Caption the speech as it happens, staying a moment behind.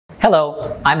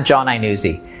Hello, I'm John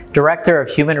Inuzzi, Director of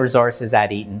Human Resources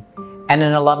at Eaton and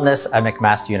an alumnus of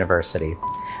McMaster University.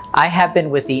 I have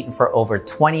been with Eaton for over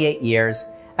 28 years,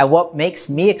 and what makes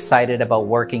me excited about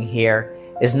working here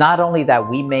is not only that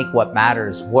we make what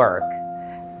matters work,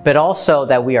 but also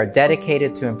that we are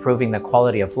dedicated to improving the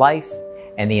quality of life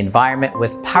and the environment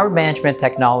with power management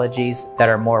technologies that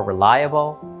are more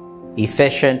reliable,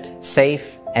 efficient,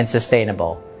 safe, and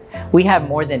sustainable. We have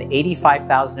more than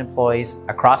 85,000 employees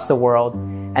across the world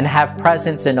and have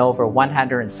presence in over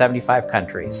 175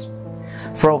 countries.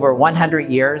 For over 100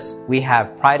 years, we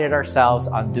have prided ourselves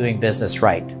on doing business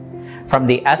right. From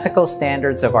the ethical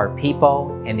standards of our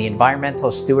people and the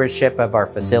environmental stewardship of our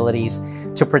facilities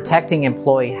to protecting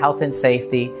employee health and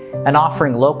safety and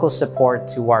offering local support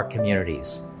to our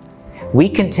communities. We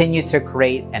continue to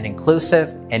create an inclusive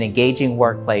and engaging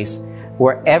workplace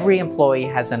where every employee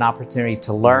has an opportunity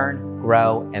to learn,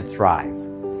 grow, and thrive.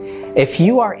 If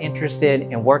you are interested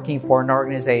in working for an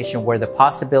organization where the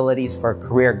possibilities for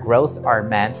career growth are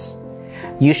immense,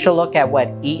 you should look at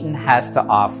what Eaton has to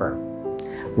offer.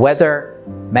 Whether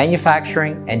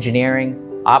manufacturing,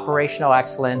 engineering, operational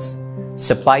excellence,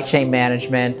 supply chain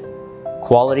management,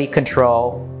 quality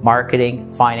control, marketing,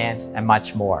 finance, and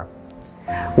much more.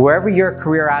 Wherever your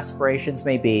career aspirations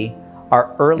may be,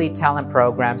 our early talent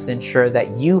programs ensure that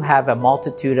you have a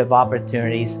multitude of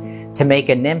opportunities to make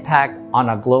an impact on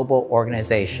a global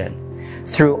organization.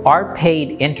 Through our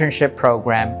paid internship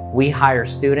program, we hire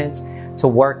students to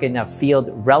work in a field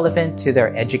relevant to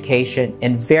their education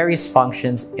in various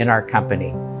functions in our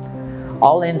company.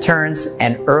 All interns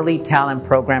and early talent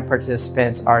program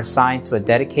participants are assigned to a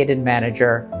dedicated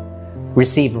manager,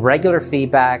 receive regular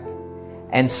feedback,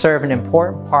 and serve an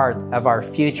important part of our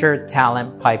future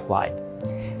talent pipeline.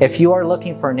 If you are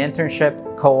looking for an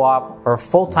internship, co-op, or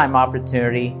full-time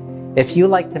opportunity, if you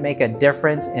like to make a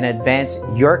difference and advance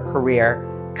your career,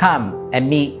 come and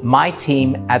meet my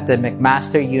team at the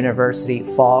McMaster University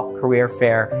Fall Career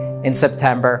Fair in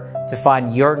September to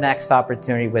find your next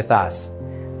opportunity with us.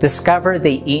 Discover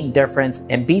the Eaton difference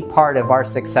and be part of our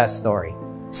success story.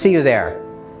 See you there.